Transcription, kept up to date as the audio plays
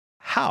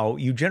how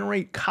you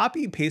generate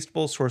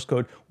copy-pastable source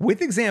code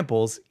with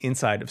examples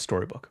inside of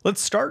Storybook.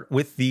 Let's start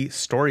with the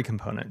story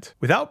component.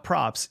 Without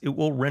props, it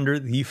will render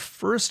the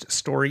first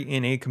story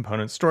in a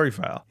component story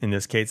file. In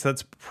this case,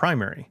 that's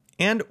primary.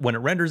 And when it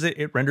renders it,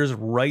 it renders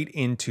right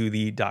into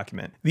the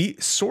document. The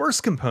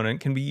source component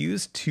can be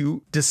used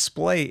to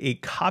display a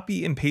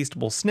copy and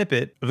pastable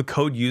snippet of the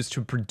code used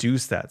to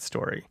produce that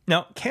story.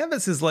 Now,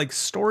 Canvas is like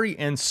story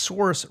and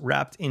source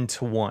wrapped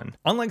into one.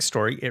 Unlike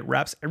story, it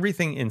wraps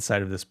everything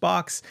inside of this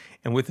box.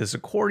 And with this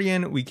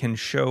accordion, we can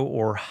show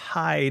or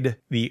hide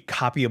the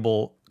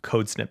copyable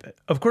code snippet.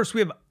 Of course, we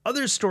have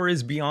other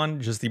stories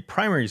beyond just the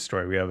primary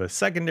story. We have a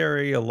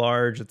secondary, a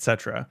large,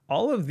 etc.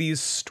 All of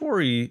these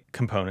story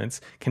components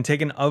can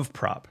take an of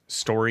prop,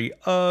 story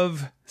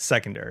of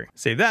secondary.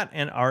 Save that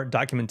and our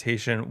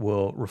documentation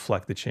will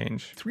reflect the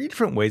change. 3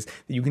 different ways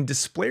that you can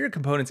display your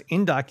components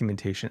in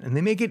documentation, and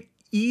they make it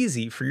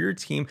easy for your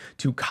team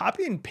to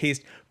copy and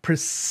paste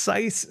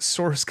precise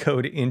source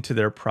code into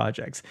their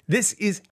projects. This is